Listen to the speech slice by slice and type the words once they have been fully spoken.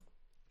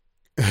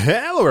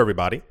Hello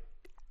everybody,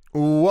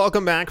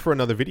 welcome back for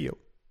another video.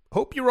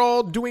 Hope you're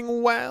all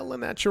doing well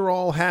and that you're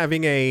all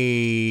having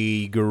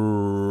a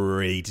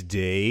great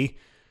day.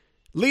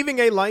 Leaving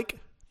a like,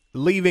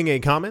 leaving a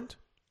comment,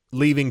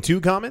 leaving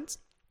 2 comments,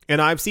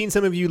 and I've seen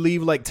some of you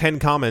leave like 10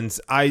 comments.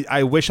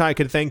 I wish I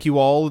could thank you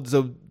all,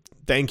 so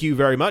thank you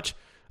very much.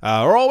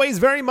 Are always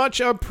very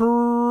much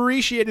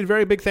appreciated.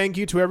 Very big thank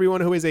you to everyone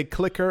who is a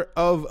clicker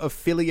of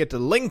affiliate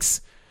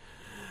links.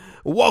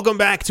 Welcome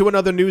back to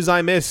another News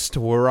I Missed,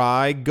 where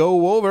I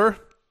go over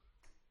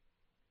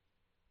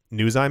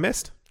news I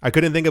missed. I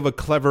couldn't think of a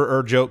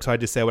cleverer joke, so I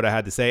just said what I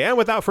had to say. And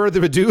without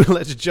further ado,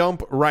 let's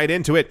jump right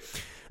into it.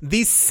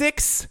 The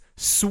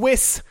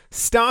Swiss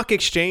Stock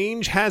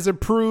Exchange has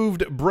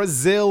approved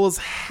Brazil's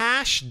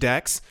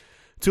Hashdex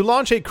to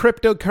launch a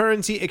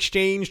cryptocurrency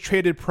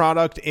exchange-traded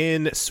product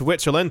in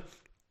Switzerland.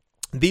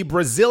 The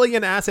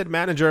Brazilian asset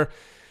manager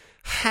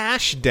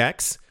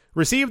Hashdex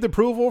received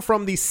approval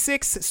from the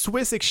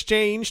Swiss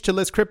exchange to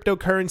list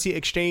cryptocurrency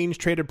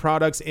exchange-traded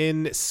products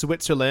in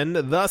Switzerland.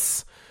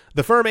 Thus,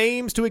 the firm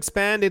aims to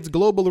expand its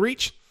global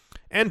reach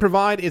and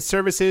provide its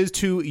services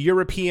to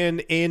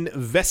European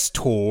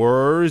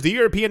investors. The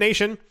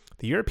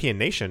European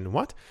nation,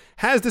 what?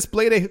 Has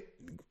displayed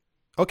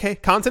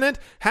continent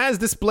has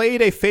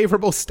displayed a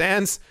favorable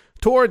stance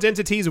towards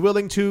entities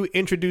willing to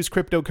introduce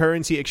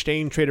cryptocurrency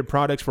exchange-traded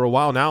products for a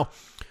while now.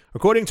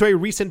 According to a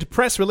recent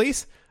press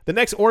release, the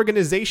next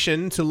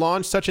organization to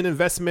launch such an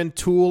investment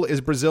tool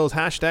is Brazil's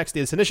Hashdex.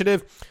 This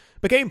initiative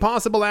became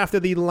possible after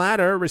the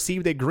latter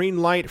received a green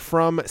light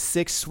from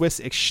Swiss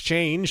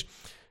Exchange.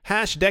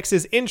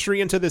 Hashdex's entry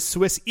into the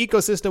Swiss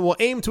ecosystem will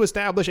aim to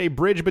establish a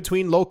bridge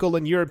between local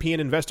and European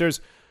investors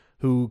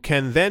who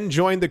can then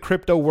join the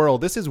crypto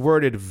world. This is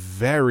worded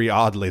very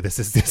oddly. This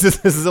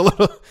is a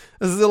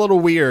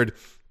little weird.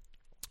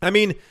 I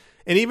mean,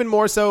 and even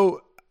more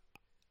so,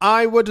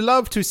 I would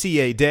love to see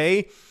a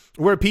day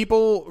where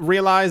people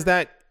realize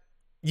that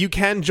you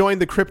can join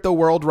the crypto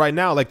world right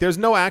now. Like, there's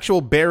no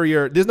actual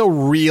barrier. There's no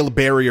real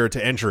barrier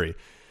to entry.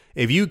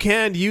 If you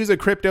can use a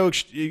crypto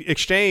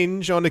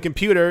exchange on the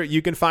computer,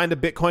 you can find a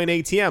Bitcoin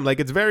ATM.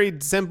 Like, it's very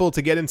simple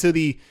to get into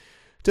the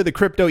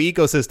crypto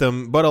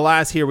ecosystem, but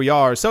alas, here we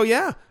are. So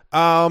yeah,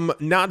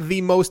 not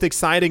the most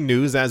exciting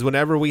news, as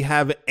whenever we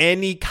have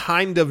any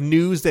kind of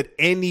news that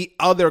any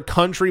other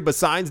country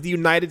besides the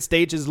United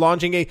States is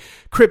launching a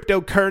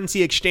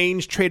cryptocurrency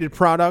exchange traded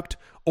product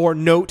or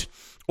note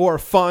or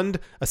fund,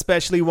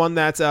 especially one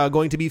that's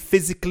going to be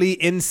physically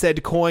in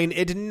said coin,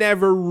 it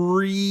never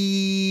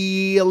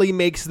really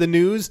makes the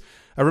news.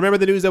 I remember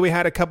the news that we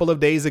had a couple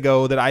of days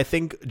ago that I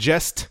think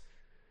just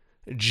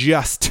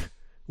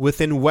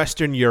within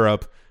Western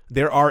Europe,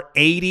 there are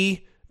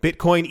 80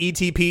 Bitcoin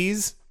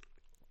ETPs.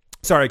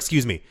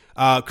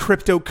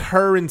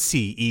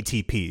 Cryptocurrency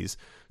ETPs.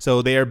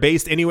 So they are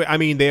based anyway. I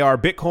mean, they are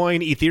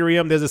Bitcoin,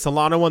 Ethereum. There's a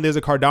Solana one. There's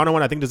a Cardano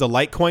one. I think there's a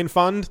Litecoin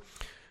fund.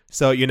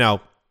 So,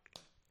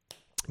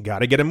 got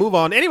to get a move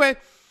on. Anyway,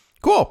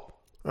 cool.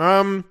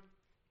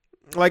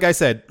 Like I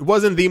said, it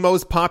wasn't the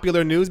most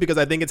popular news because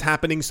I think it's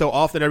happening so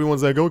often.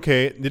 Everyone's like,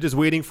 okay, they're just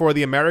waiting for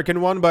the American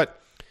one, but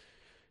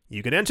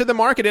you can enter the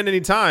market at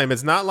any time.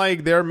 It's not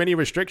like there are many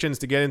restrictions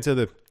to get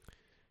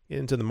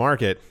into the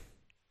market.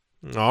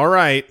 All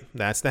right,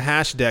 that's the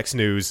Hashdex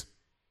news.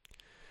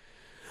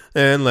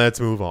 And let's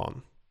move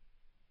on.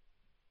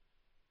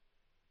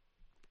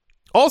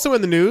 Also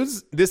in the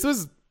news, this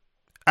was,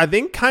 I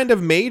think, kind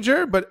of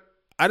major, but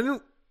I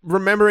didn't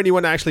remember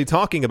anyone actually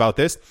talking about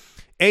this.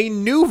 A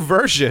new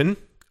version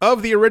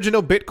of the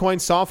original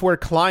Bitcoin software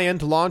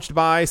client launched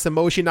by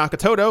Satoshi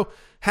Nakamoto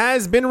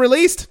has been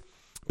released.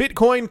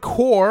 Bitcoin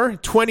Core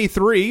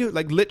 23,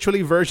 like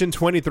literally version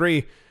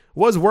 23,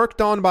 was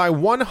worked on by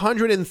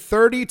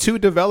 132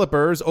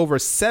 developers over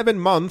 7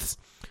 months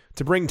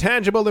to bring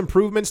tangible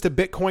improvements to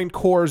Bitcoin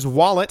Core's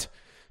wallet,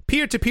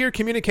 peer-to-peer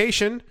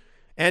communication,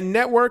 and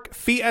network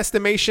fee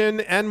estimation,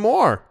 and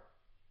more.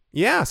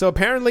 Yeah, so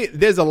apparently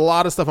there's a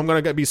lot of stuff. I'm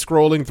going to be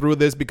scrolling through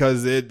this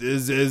because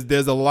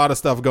there's a lot of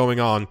stuff going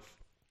on.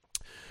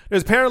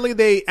 Apparently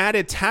they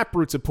added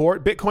Taproot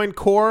support. Bitcoin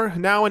Core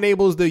now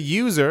enables the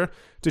user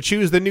to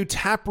choose the new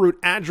Taproot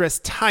address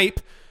type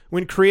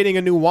when creating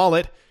a new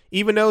wallet,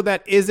 even though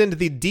that isn't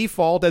the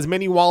default, as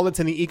many wallets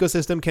in the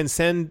ecosystem can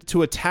send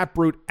to a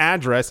Taproot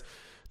address.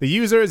 The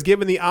user is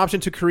given the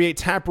option to create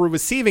Taproot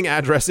receiving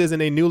addresses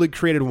in a newly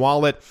created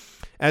wallet.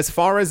 As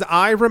far as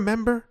I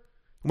remember,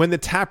 when the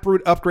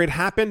Taproot upgrade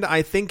happened,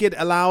 I think it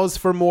allows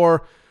for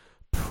more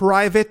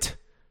private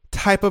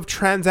type of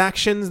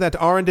transactions that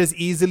aren't as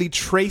easily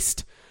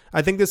traced.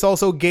 I think this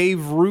also gave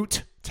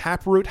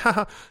Taproot,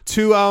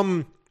 to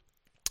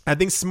I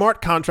think smart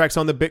contracts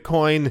on the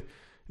Bitcoin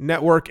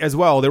network as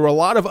well. There were a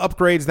lot of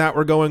upgrades that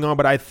were going on,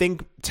 but I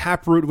think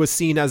Taproot was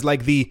seen as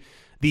like the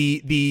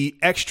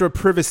extra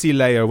privacy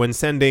layer when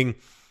sending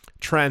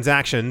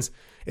transactions.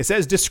 It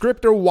says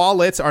descriptor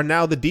wallets are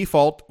now the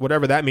default,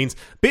 whatever that means.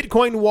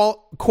 Bitcoin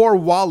Core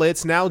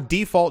wallets now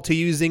default to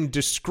using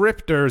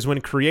descriptors when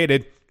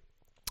created.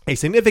 A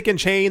significant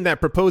chain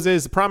that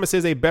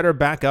promises a better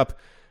backup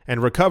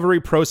and recovery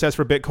process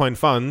for Bitcoin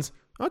funds.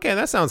 Okay,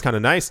 that sounds kind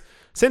of nice.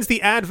 Since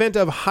the advent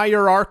of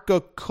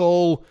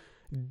hierarchical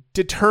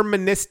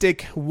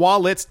deterministic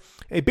wallets,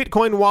 a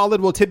Bitcoin wallet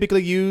will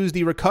typically use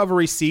the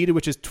recovery seed,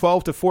 which is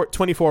 12 to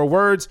 24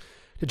 words,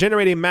 to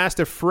generate a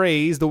master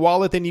phrase. The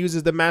wallet then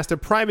uses the master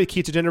private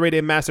key to generate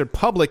a master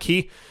public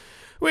key,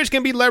 which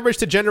can be leveraged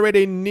to generate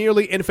a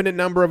nearly infinite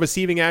number of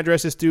receiving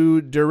addresses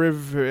through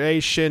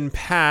derivation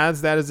paths.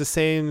 That is the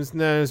same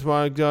as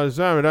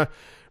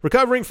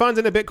recovering funds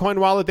in a Bitcoin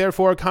wallet,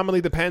 therefore,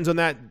 commonly depends on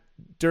that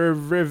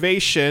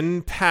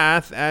derivation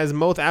path, as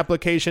most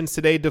applications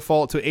today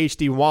default to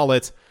HD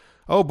wallets.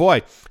 Oh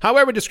boy.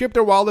 However,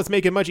 descriptor wallets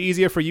make it much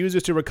easier for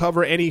users to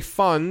recover any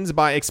funds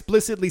by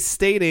explicitly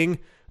stating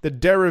the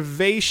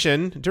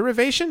derivation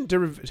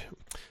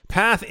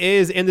path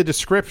is in the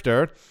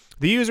descriptor.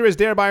 The user is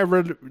thereby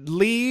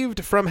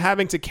relieved from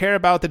having to care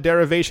about the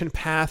derivation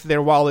path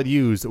their wallet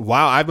used.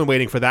 Wow, I've been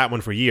waiting for that one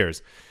for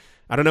years.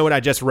 I don't know what I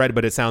just read,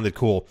 but it sounded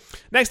cool.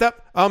 Next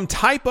up,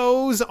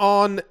 typos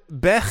on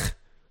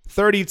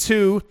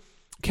Bech32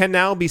 can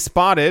now be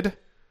spotted.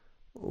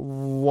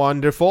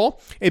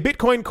 Wonderful. A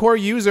Bitcoin Core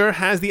user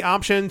has the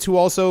option to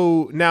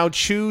also now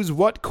choose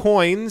what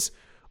coins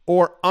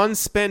or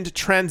unspent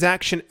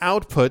transaction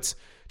outputs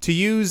to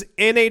use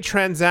in a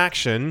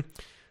transaction,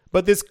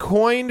 but this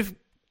coin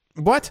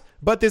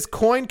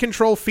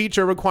control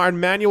feature required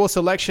manual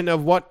selection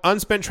of what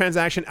unspent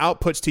transaction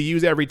outputs to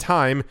use every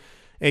time,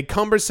 a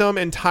cumbersome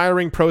and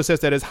tiring process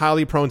that is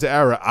highly prone to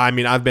error. I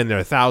mean, I've been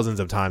there thousands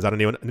of times. I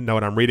don't even know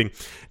what I'm reading.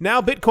 Now,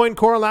 Bitcoin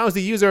Core allows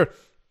the user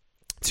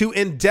to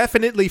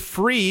indefinitely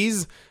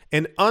freeze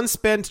an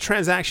unspent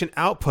transaction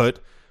output.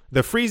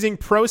 The freezing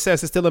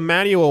process is still a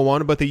manual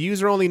one, but the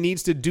user only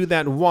needs to do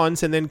that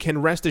once and then can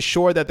rest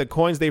assured that the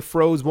coins they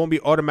froze won't be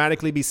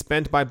automatically be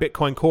spent by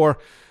Bitcoin Core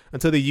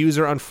until the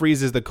user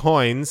unfreezes the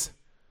coins.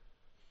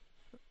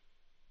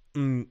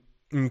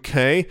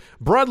 Okay.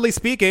 Broadly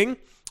speaking,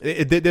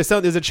 there's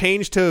a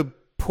change to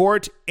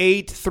port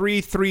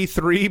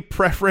 8333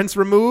 preference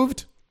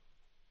removed.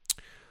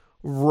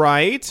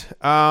 Right.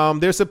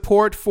 There's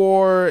support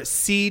for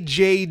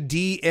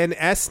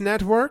CJDNS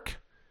network.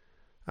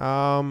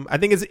 I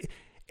think it's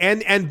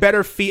and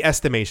better fee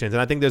estimations,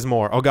 and I think there's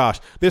more. Oh gosh,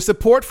 there's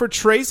support for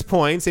trace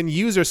points in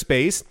user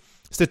space,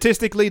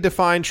 statistically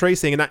defined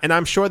tracing, and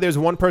I'm sure there's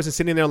one person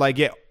sitting there like,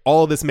 yeah,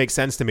 all of this makes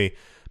sense to me,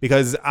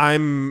 because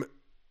I'm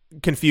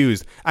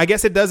confused. I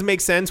guess it does make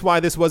sense why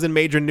this wasn't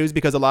major news,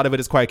 because a lot of it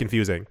is quite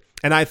confusing,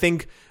 and I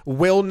think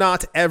will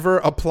not ever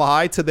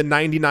apply to the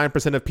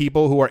 99% of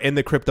people who are in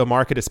the crypto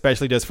market,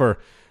 especially just for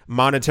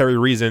monetary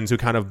reasons, who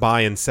kind of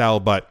buy and sell.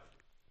 But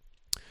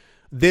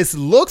this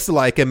looks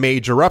like a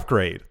major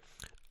upgrade.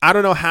 I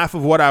don't know half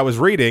of what I was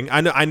reading.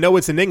 I know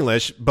it's in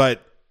English,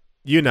 but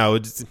you know,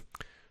 it's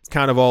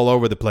kind of all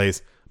over the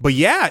place. But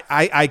yeah,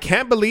 I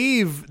can't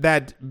believe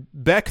that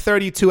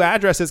Bech32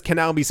 addresses can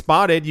now be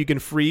spotted. You can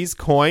freeze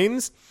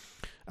coins.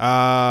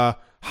 Hierarchical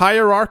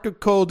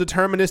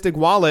deterministic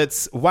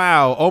wallets.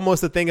 Wow,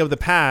 almost a thing of the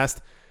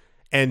past.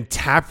 And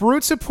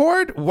Taproot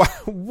support?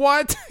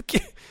 What?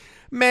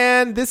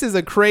 Man, this is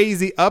a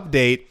crazy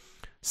update.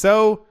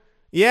 So,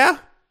 yeah,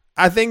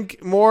 I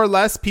think more or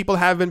less people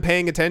have been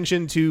paying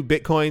attention to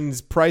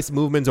Bitcoin's price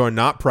movements or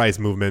not price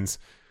movements.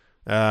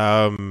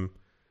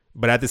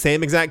 But at the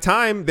same exact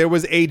time, there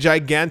was a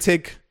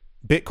gigantic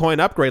Bitcoin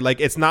upgrade. Like,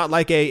 it's not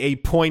like a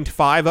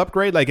 0.5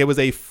 upgrade. Like, it was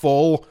a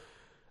full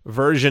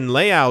version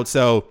layout.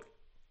 So,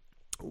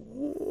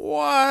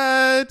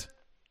 what?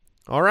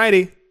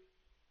 Alrighty.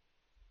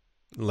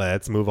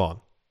 Let's move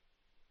on.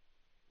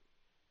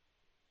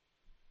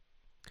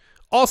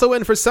 Also,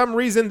 and for some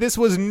reason, this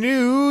was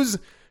news.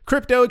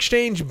 Crypto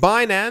exchange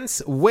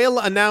Binance will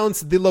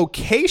announce the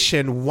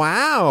location,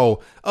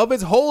 of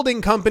its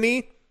holding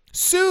company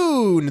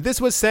soon.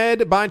 This was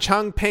said by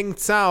Changpeng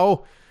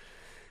Zhao,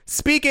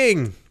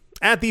 speaking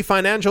at the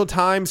Financial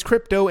Times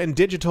Crypto and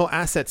Digital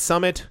Asset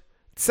Summit.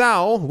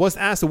 Zhao was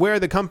asked where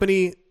the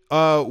company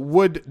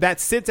that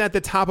sits at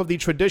the top of the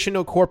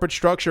traditional corporate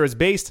structure is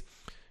based,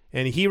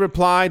 and he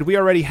replied, "We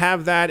already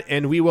have that,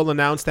 and we will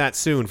announce that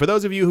soon." For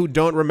those of you who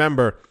don't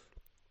remember,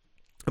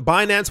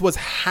 Binance was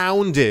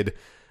hounded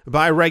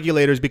by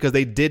regulators because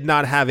they did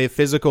not have a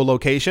physical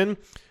location.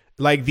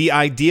 Like, the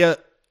idea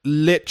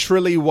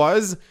literally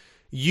was,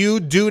 you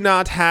do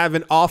not have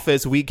an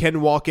office we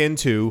can walk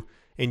into,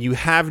 and you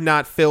have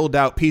not filled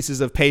out pieces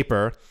of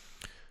paper.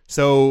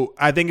 So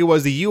I think it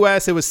was the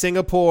US, it was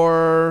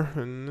Singapore,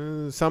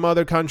 and some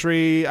other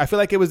country. I feel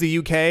like it was the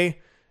UK,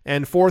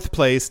 and fourth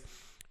place,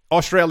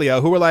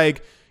 Australia, who were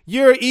like,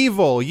 "You're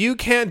evil. You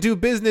can't do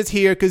business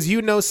here because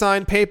you no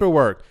sign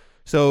paperwork."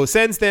 So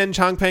since then,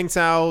 Changpeng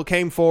Zhao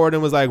came forward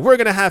and was like, "We're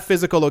going to have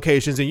physical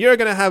locations, and you're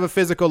going to have a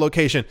physical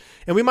location.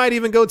 And we might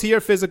even go to your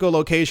physical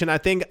location." I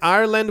think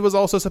Ireland was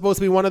also supposed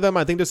to be one of them.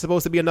 I think there's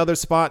supposed to be another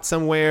spot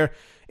somewhere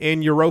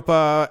in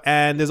Europa.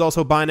 And there's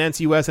also Binance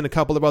US and a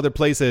couple of other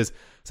places.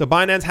 So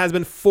Binance has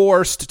been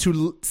forced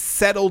to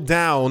settle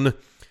down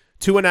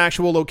to an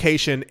actual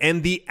location.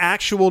 And the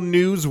actual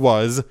news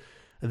was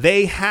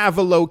they have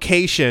a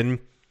location,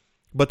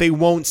 but they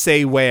won't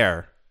say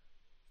where.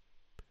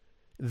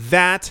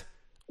 That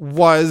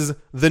was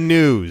the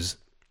news.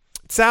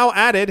 Tsao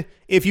added,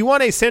 if you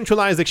want a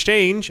centralized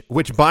exchange,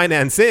 which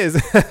Binance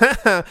is,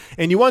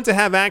 and you want to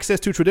have access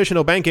to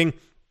traditional banking,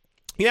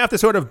 you have to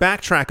sort of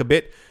backtrack a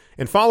bit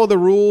and follow the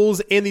rules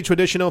in the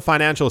traditional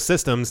financial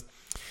systems.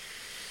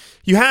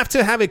 You have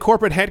to have a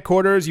corporate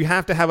headquarters, you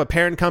have to have a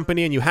parent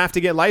company, and you have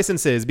to get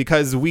licenses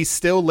because we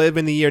still live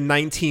in the year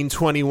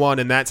 1921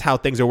 and that's how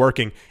things are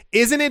working.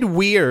 Isn't it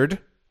weird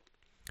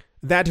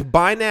that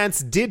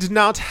Binance did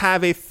not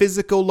have a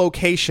physical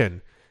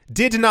location,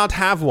 did not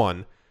have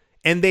one,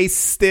 and they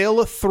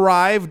still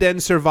thrived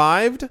and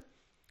survived?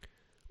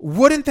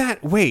 Wouldn't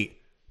that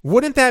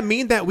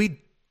mean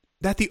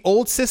that the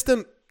old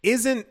system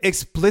isn't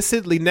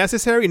explicitly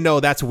necessary? No,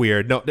 that's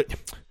weird. No,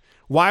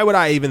 why would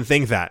I even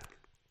think that?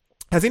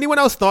 Has anyone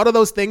else thought of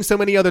those things so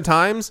many other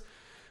times?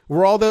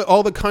 Where all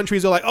the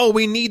countries are like, oh,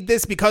 we need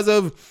this because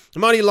of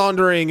money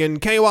laundering and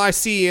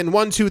KYC and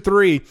 1, 2,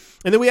 3.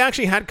 And then we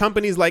actually had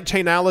companies like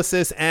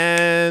Chainalysis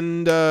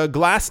and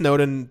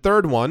Glassnode and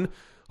third one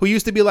who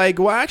used to be like,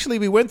 well, actually,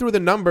 we went through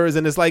the numbers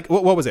and it's like,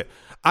 what was it?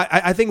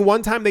 I think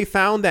one time they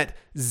found that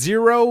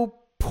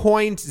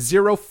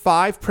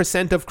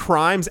 0.05% of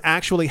crimes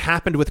actually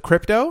happened with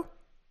crypto.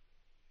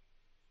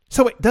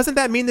 So wait, doesn't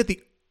that mean that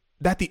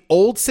the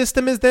old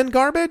system is then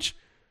garbage?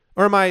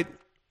 Or am I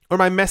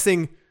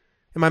messing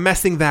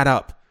that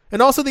up?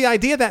 And also the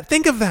idea that,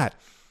 think of that,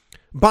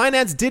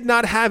 Binance did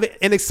not have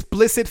an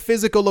explicit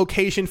physical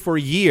location for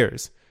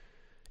years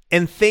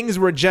and things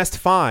were just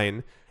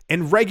fine.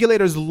 And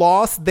regulators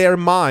lost their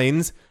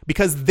minds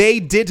because they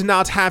did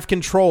not have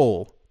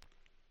control.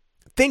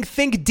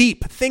 Think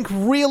deep. Think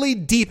really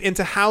deep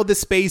into how the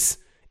space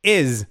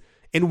is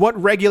and what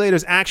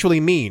regulators actually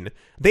mean.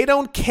 They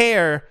don't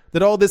care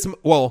that all this,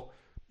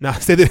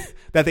 say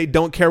that they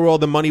don't care where all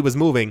the money was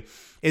moving,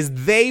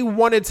 is they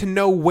wanted to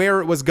know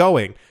where it was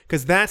going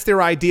because that's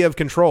their idea of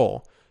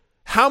control.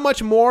 How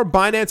much more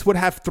Binance would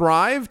have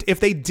thrived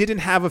if they didn't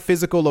have a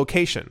physical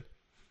location?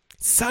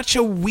 Such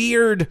a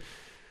weird,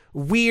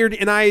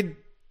 and I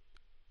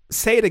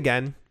say it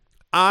again,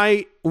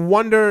 I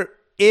wonder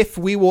if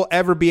we will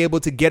ever be able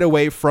to get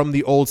away from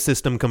the old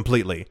system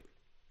completely.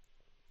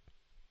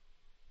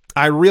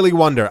 I really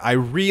wonder. I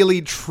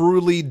really,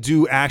 truly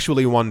do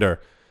actually wonder.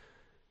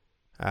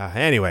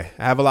 Anyway,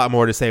 I have a lot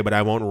more to say, but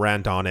I won't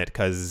rant on it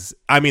because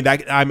I'm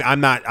not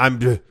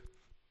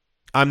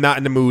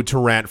in the mood to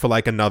rant for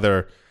like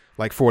another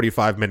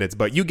 45 minutes.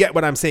 But you get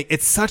what I'm saying.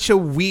 It's such a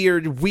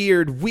weird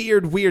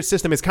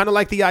system. It's kind of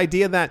like the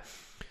idea that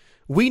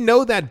we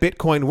know that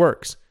Bitcoin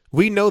works.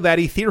 We know that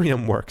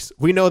Ethereum works.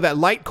 We know that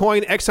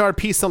Litecoin,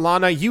 XRP,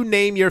 Solana, you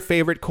name your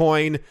favorite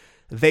coin,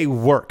 they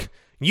work.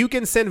 You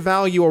can send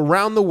value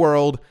around the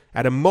world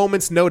at a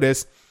moment's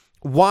notice.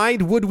 Why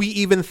would we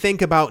even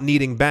think about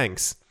needing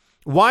banks?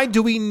 Why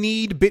do we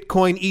need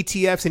Bitcoin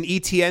ETFs and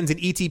ETNs and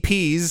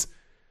ETPs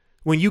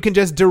when you can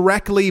just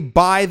directly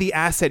buy the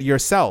asset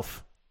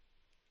yourself?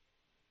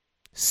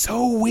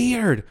 So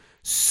weird.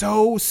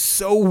 So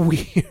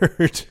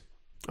weird.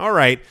 All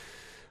right.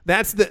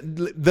 That's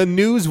the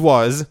news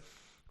was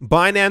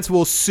Binance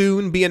will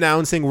soon be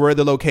announcing where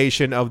the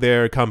location of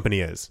their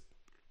company is.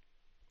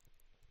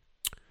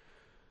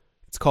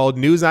 It's called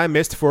News I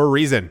Missed for a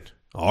reason.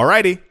 All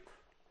righty.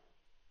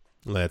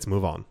 Let's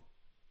move on.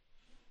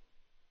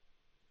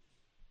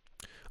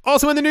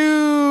 Also in the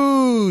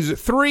news,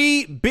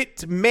 3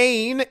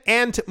 Bitmain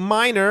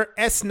Antminer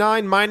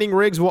S9 mining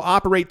rigs will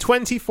operate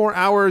 24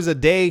 hours a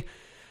day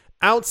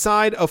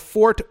outside of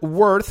Fort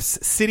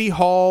Worth's City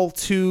Hall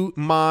to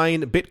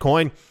mine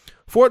Bitcoin.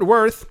 Fort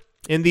Worth,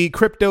 in the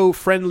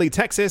crypto-friendly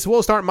Texas,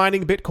 will start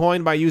mining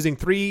Bitcoin by using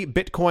 3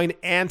 Bitcoin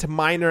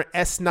Antminer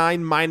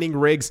S9 mining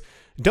rigs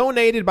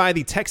donated by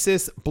the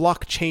Texas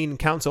Blockchain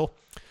Council.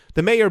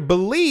 The mayor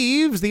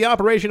believes the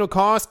operational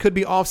cost could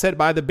be offset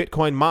by the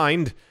Bitcoin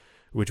mined,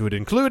 which would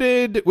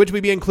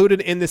be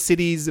included in the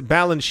city's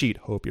balance sheet.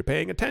 Hope you're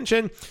paying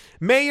attention.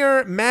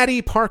 Mayor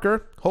Maddie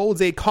Parker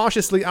holds a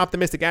cautiously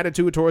optimistic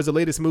attitude towards the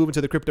latest move into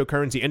the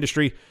cryptocurrency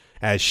industry,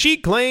 as she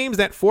claims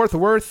that Fort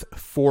Worth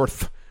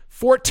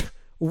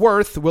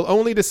will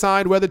only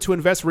decide whether to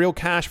invest real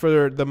cash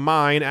for the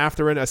mine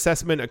after an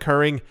assessment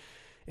occurring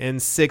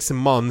in 6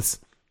 months.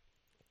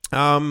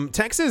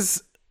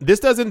 Texas, this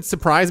doesn't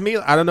surprise me.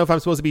 I don't know if I'm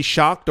supposed to be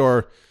shocked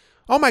or,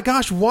 oh my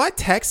gosh, what?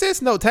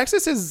 Texas? No,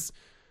 Texas is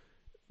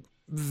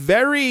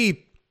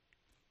very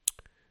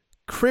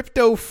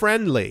crypto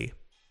friendly.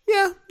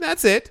 Yeah,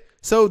 that's it.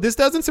 So this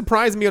doesn't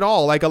surprise me at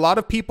all. Like a lot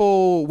of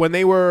people, when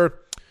they were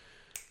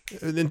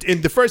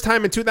in the first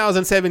time in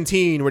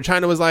 2017, where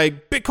China was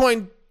like,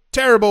 Bitcoin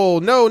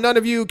terrible. No, none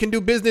of you can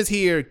do business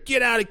here.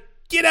 Get out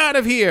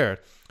of here.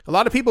 A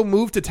lot of people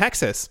moved to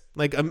Texas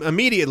like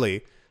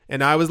immediately.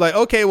 And I was like,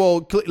 okay,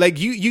 well, like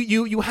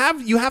you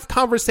have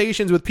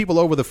conversations with people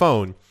over the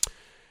phone.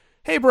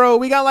 Hey, bro,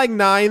 we got like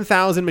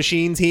 9,000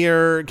 machines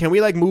here. Can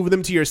we like move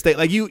them to your state?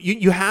 Like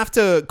you have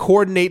to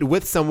coordinate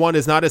with someone.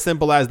 It's not as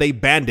simple as they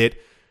band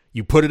it.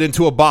 You put it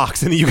into a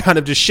box and you kind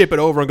of just ship it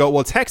over and go,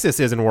 well,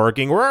 Texas isn't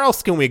working. Where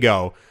else can we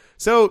go?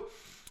 So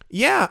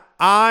Yeah,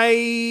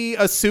 I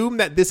assume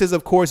that this is,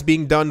 of course,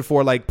 being done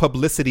for like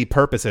publicity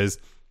purposes,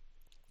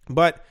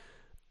 but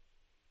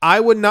I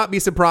would not be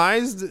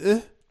surprised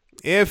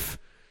if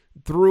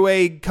through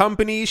a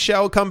company,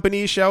 shell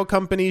company,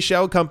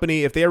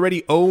 if they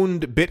already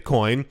owned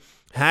Bitcoin,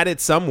 had it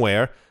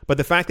somewhere, but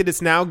the fact that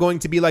it's now going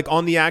to be like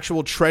on the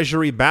actual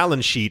treasury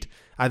balance sheet,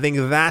 I think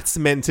that's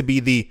meant to be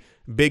the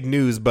big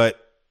news. But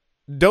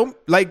don't,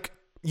 like,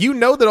 you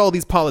know that all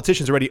these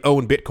politicians already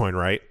own Bitcoin,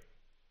 right?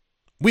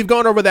 We've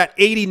gone over that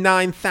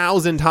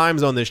 89,000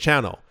 times on this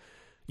channel.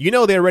 You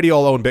know they already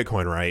all own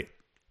Bitcoin, right?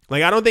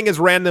 Like, I don't think it's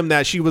random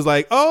that she was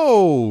like,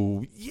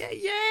 oh,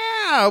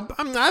 yeah,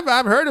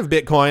 I've heard of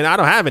Bitcoin. I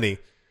don't have any.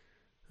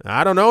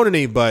 I don't own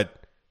any,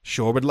 but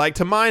sure would like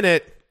to mine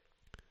it.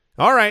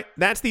 All right,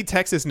 that's the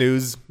Texas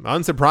news.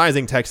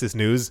 Unsurprising Texas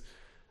news.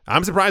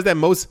 I'm surprised that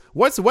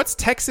what's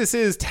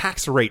Texas's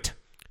tax rate?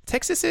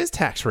 Texas's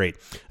tax rate.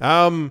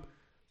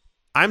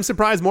 I'm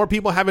surprised more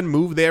people haven't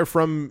moved there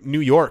from New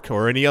York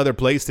or any other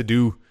place to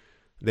do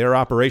their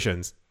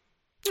operations.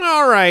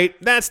 All right,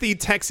 that's the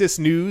Texas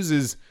news,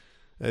 is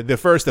the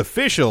first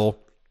official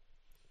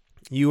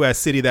U.S.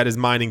 city that is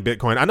mining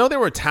Bitcoin. I know there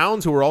were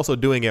towns who were also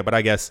doing it, but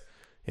I guess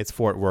it's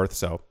Fort Worth,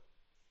 so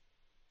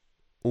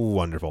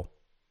wonderful.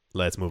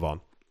 Let's move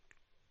on.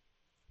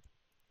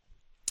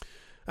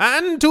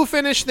 And to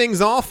finish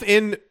things off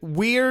in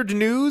weird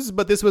news,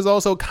 but this was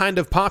also kind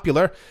of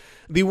popular,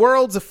 the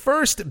world's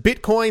first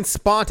Bitcoin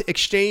spot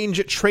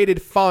exchange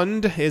traded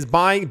fund is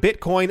buying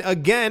Bitcoin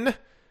again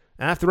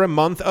after a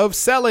month of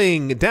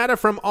selling. Data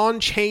from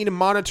on-chain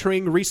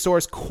monitoring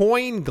resource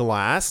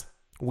CoinGlass,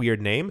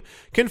 weird name,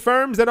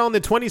 confirms that on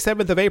the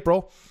 27th of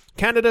April,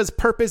 Canada's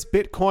Purpose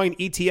Bitcoin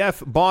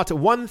ETF bought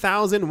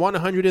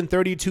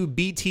 1,132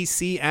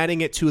 BTC,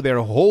 adding it to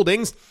their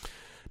holdings.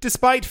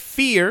 Despite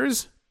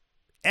fears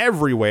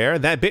everywhere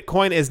that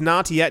Bitcoin is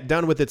not yet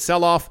done with its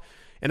sell-off,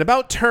 an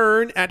about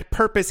turn at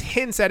Purpose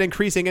hints at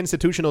increasing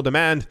institutional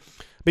demand.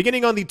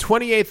 Beginning on the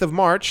 28th of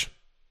March.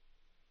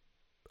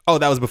 Oh,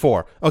 that was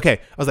before. Okay.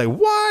 I was like,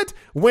 what?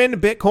 When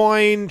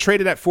Bitcoin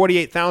traded at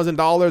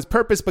 $48,000,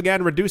 Purpose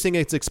began reducing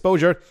its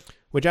exposure,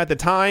 which at the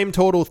time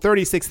totaled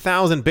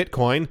 36,000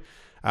 Bitcoin.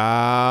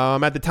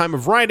 At the time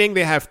of writing,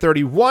 they have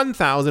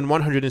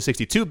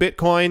 31,162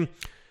 Bitcoin,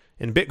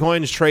 and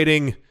Bitcoin is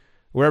trading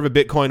wherever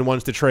Bitcoin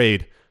wants to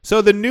trade.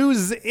 So the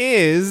news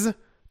is,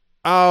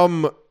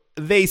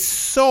 they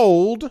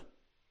sold,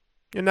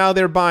 and now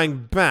they're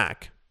buying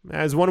back,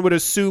 as one would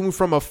assume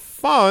from a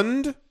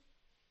fund,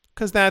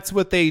 because that's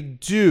what they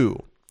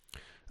do.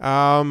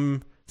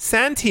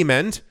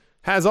 Santiment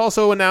has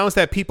also announced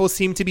that people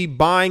seem to be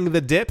buying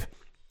the dip,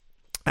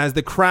 as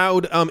the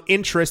crowd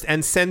interest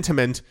and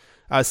sentiment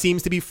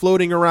seems to be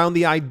floating around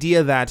the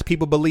idea that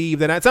people believe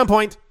that at some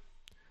point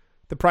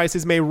the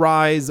prices may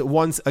rise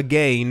once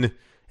again,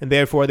 and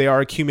therefore they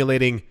are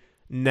accumulating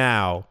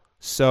now.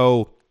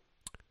 So,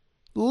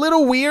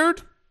 little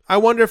weird. I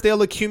wonder if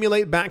they'll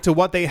accumulate back to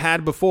what they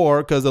had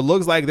before, because it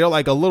looks like they're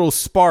like a little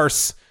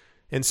sparse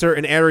in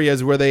certain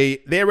areas where they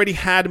already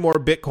had more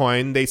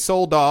Bitcoin. They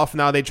sold off.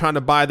 Now they're trying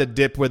to buy the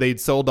dip where they'd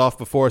sold off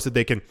before so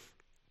they can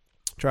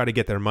try to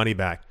get their money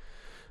back.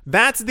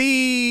 That's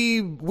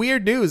the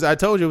weird news. I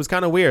told you it was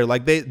kind of weird.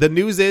 Like the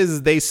news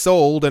is they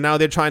sold and now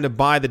they're trying to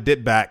buy the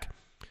dip back.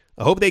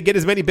 I hope they get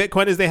as many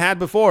Bitcoin as they had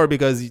before,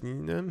 because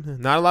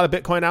not a lot of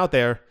Bitcoin out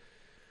there.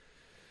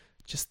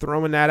 Just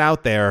throwing that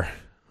out there.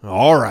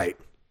 All right.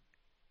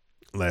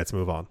 Let's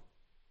move on.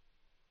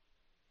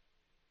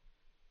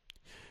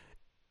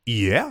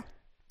 Yeah,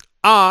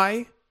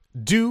 I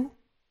do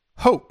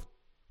hope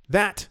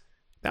that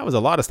was a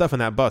lot of stuff in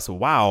that bus.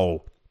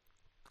 Wow.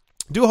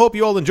 Do hope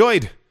you all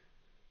enjoyed.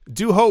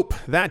 Do hope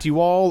that you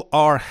all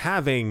are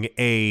having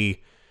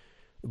a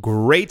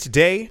great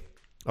day,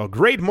 a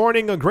great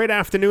morning, a great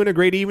afternoon, a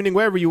great evening,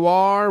 wherever you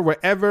are,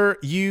 wherever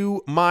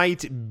you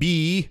might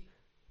be.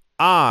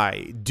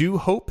 I do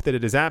hope that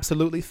it is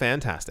absolutely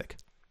fantastic.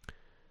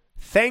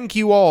 Thank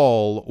you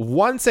all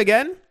once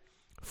again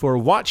for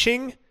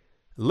watching,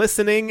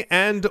 listening,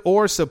 and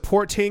or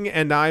supporting,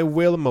 and I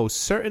will most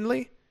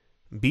certainly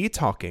be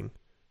talking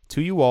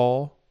to you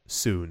all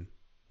soon.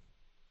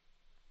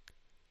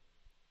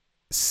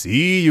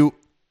 See you.